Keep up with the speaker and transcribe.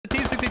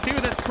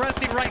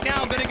cresting right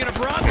now. Gonna get a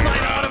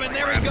broadside on him, and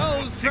there he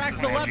goes.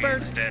 Tracks the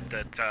Leopard.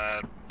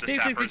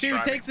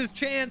 T-62 takes his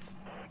chance.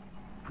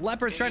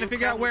 Leopard's trying to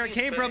figure out where it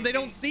came from. They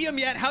don't see him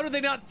yet. How do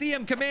they not see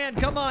him? Command,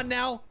 come on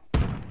now.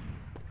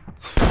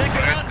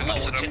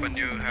 Set up when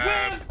you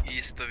have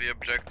east of the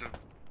objective.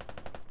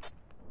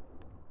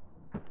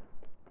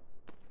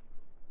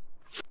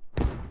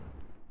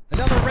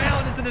 Another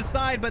round into the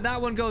side, but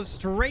that one goes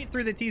straight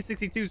through the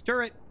T-62's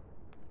turret.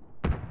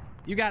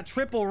 You got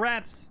triple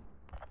reps.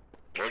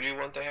 Where do you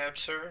want to have,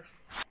 sir?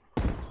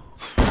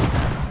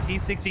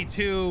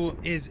 T-62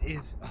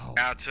 is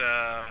Out.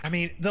 I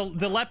mean, the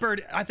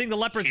Leopard, I think the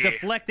Leopard's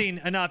deflecting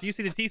enough. You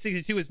see the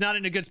T-62 is not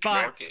in a good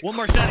spot. One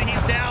more shot and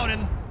he's down,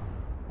 and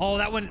oh,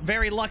 that one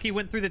very lucky,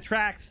 went through the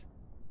tracks.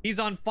 He's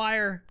on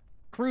fire.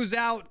 Crew's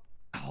out.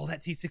 Oh,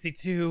 that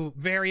T-62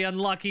 very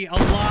unlucky. A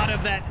lot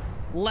of that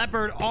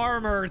Leopard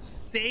armor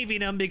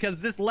saving him,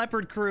 because this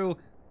Leopard crew,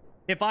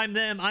 if I'm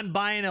them, I'm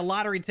buying a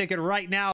lottery ticket right now.